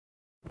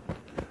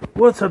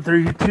What's up there,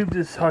 YouTube?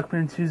 This is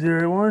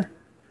Hawkman201,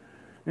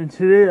 and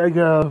today I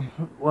got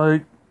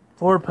like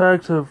 4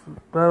 packs of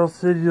Battle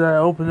City that I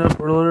opened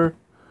up earlier.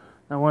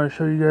 I want to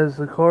show you guys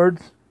the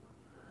cards.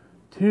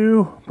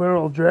 2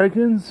 Barrel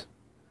Dragons,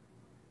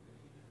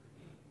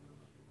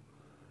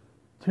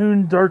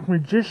 Toon Dark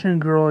Magician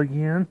Girl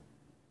again,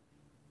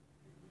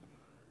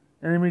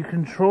 Enemy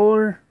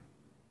Controller,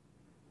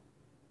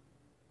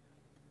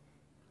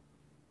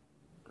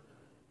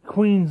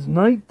 Queen's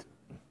Knight,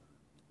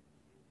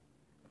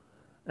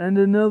 and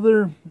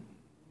another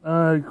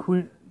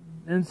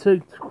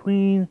Insect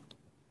Queen,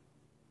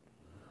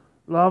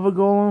 Lava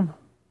Golem,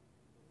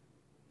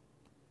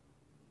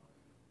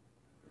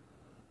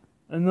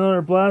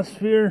 another Blast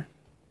Sphere,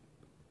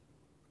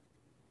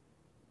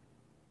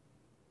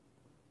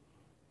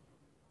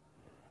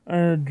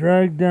 and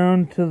Drag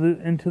Down to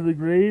into the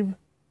Grave.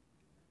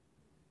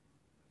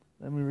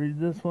 Let me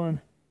read this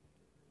one.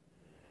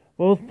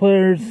 Both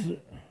players,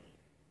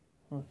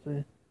 let's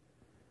see.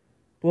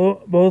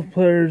 Both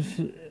players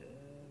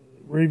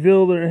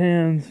reveal their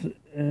hands,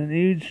 and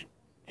each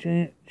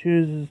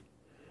chooses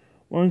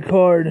one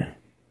card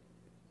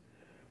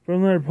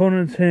from their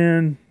opponent's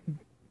hand.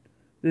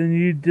 Then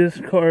you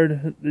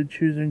discard the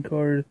chosen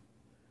card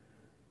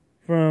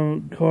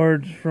from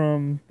cards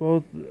from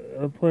both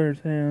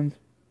players' hands.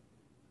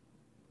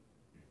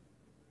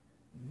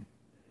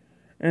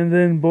 And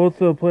then both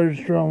the players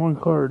draw one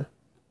card.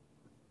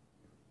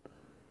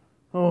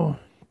 Oh,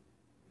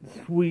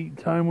 sweet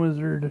Time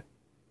Wizard.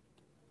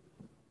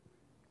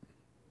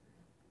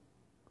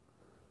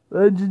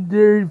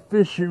 Legendary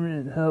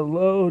Fisherman.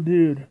 Hello,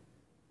 dude.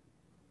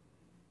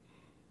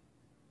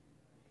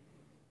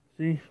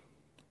 See?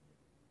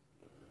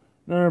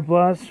 Another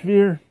Blast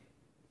Sphere.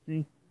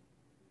 See?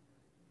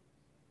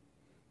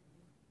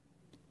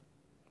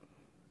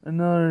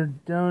 Another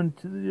Down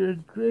to the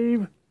Earth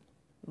Grave.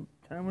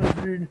 Time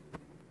Wizard.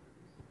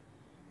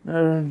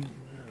 Another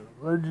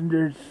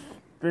Legendary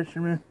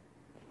Fisherman.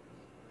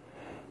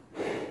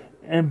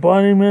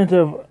 Embodiment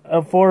of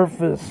a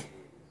porpoise.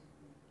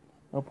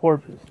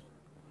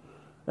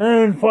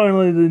 And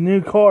finally, the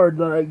new card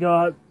that I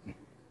got,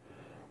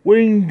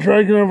 Winged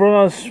Dragon of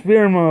Ross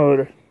Spear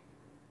Mode.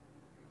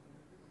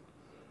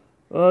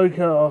 Look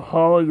how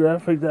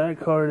holographic that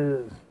card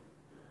is.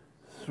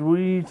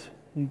 Sweet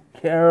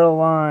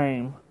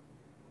Caroline.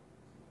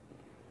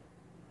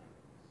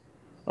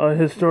 A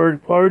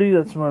Historic Party,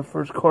 that's my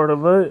first card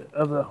of it,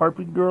 of the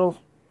Harpy Girls,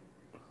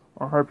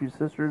 or Harpy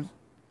Sisters.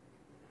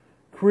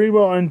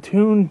 Kuriboh and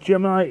Toon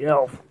Gemini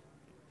Elf.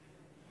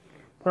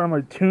 Part of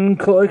my Toon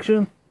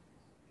collection.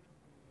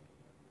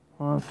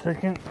 Hold on a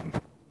second.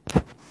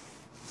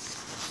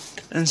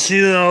 And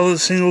see that all the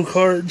single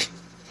cards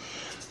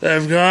that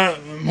I've got,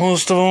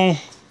 most of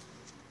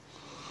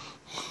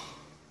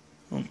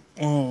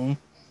them.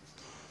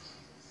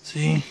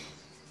 See?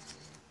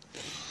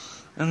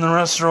 And the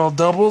rest are all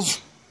doubles.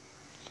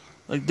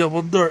 Like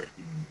double Dark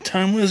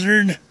Time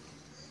Wizard.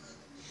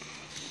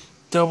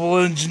 Double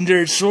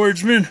Legendary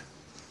Swordsman.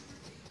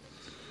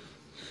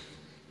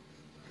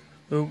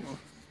 Oh.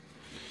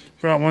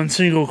 Brought one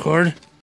single card.